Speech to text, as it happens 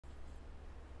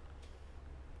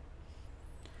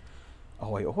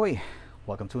Ahoy, ahoy!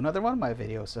 Welcome to another one of my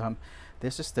videos.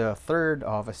 This is the third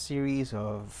of a series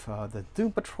of the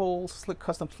Doom Patrol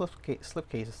custom slip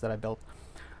cases that I built.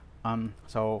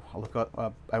 So I'll look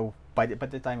up. By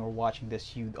the time we're watching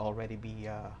this, you'd already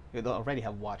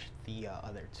have watched the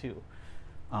other two.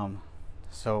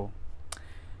 So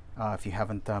if you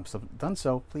haven't done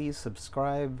so, please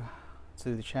subscribe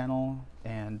to the channel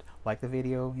and like the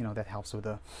video. You know, that helps with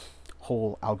the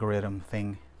whole algorithm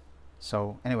thing.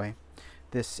 So anyway,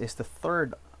 this is the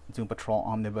third Doom Patrol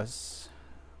Omnibus.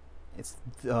 It's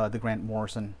the Grant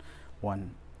Morrison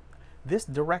one. This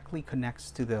directly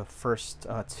connects to the first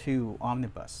two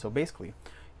Omnibus. So basically,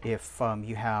 if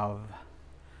you have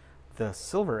the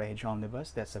Silver Age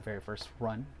Omnibus, that's the very first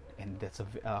run, and that's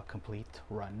a complete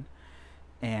run.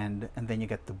 And then you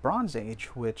get the Bronze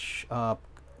Age, which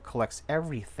collects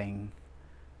everything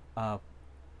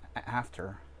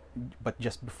after, but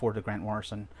just before the Grant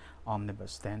Morrison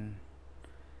Omnibus. Then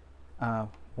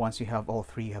once you have all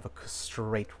three, you have a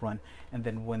straight run. And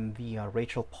then when the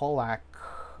Rachel Pollack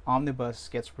Omnibus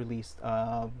gets released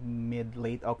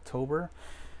late October,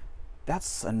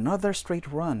 that's another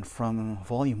straight run from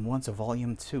Volume 1 to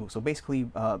Volume 2. So basically,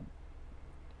 Doom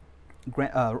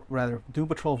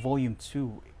Patrol Volume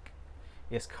 2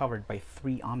 is covered by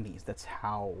 3 Omnis. That's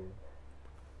how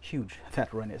huge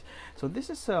that run is. So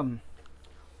this is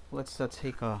let's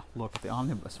take a look at the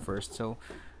Omnibus first. So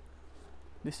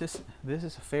this is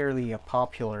a fairly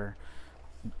popular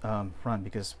run,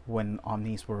 because when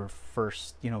Omnis were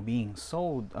first being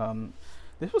sold,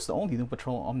 this was the only Doom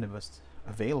Patrol Omnibus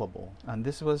available, and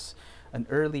this was an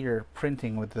earlier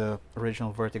printing with the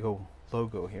original Vertigo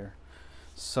logo here.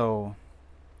 So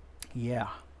yeah,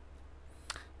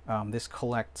 this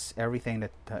collects everything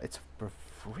that it's a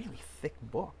really thick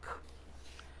book.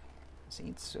 See,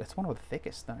 it's one of the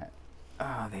thickest that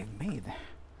they've made.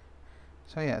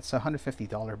 So yeah, it's a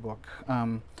 $150 book,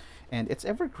 and it's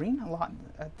evergreen. A lot.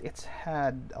 It's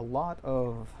had a lot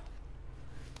of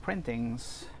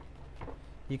printings.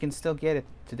 You can still get it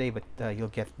today, but you'll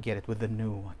get it with the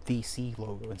new DC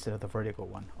logo instead of the Vertigo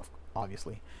one,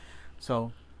 obviously.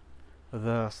 So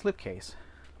the slipcase.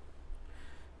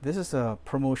 This is a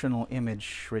promotional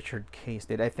image Richard Case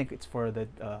did. I think it's for the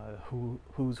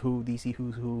Who's Who, DC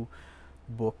Who's Who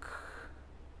book.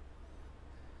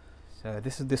 So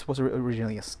this was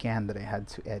originally a scan that I had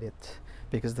to edit,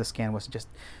 because the scan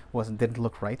didn't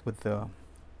look right with the,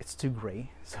 it's too gray,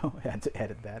 so I had to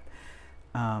edit that.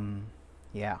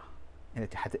 Yeah, and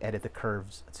it had to edit the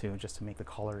curves too, just to make the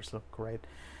colors look right.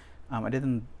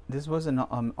 This was an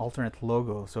alternate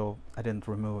logo, so I didn't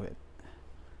remove it.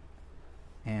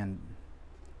 And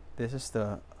this is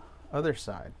the other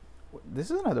side.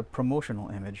 This is another promotional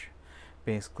image,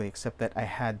 basically, except that I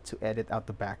had to edit out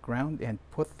the background and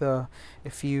put the,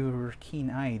 if you're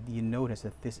keen-eyed, you notice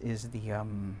that this is the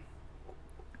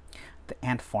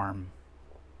ant farm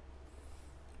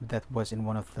that was in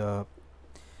one of the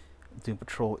Doom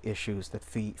Patrol issues that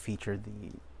featured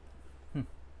the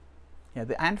yeah,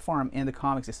 the ant farm in the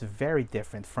comics is very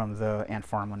different from the ant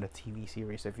farm on the TV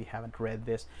series. So if you haven't read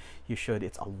this, you should.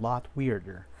 It's a lot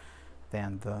weirder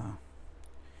than the,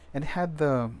 and it had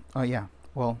the yeah,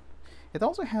 well, it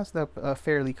also has the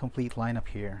fairly complete lineup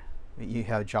here. You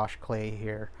have Josh Clay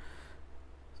here.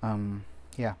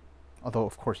 Yeah, although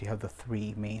of course you have the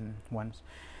 3 main ones,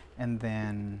 and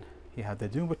then you have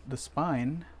the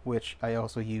spine, which I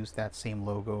also used that same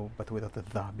logo but without the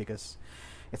because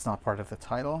it's not part of the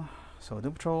title. So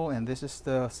Doom Patrol, and this is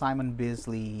the Simon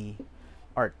Bisley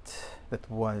art that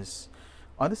was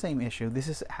on the same issue. This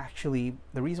is actually,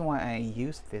 the reason why I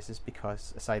used this is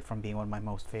because, aside from being one of my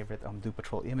most favorite Doom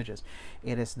Patrol images,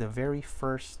 it is the very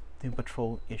first Doom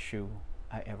Patrol issue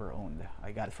I ever owned.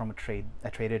 I got it from a trade. I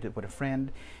traded it with a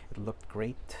friend. It looked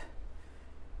great,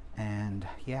 and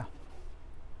yeah,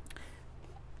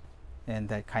 and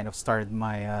that kind of started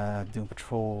my Doom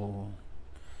Patrol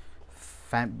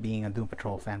being a Doom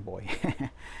Patrol fanboy.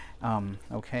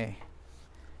 Okay,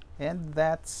 and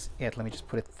that's it. Let me just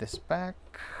put this back,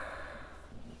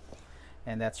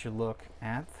 and that's your look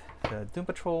at the Doom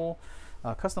Patrol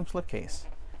custom slipcase.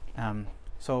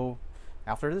 So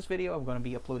after this video, I'm going to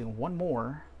be uploading one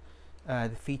more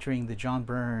featuring the John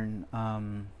Byrne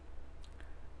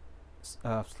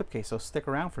slipcase, so stick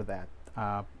around for that.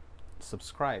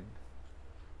 Subscribe,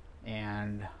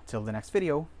 and till the next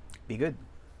video, be good.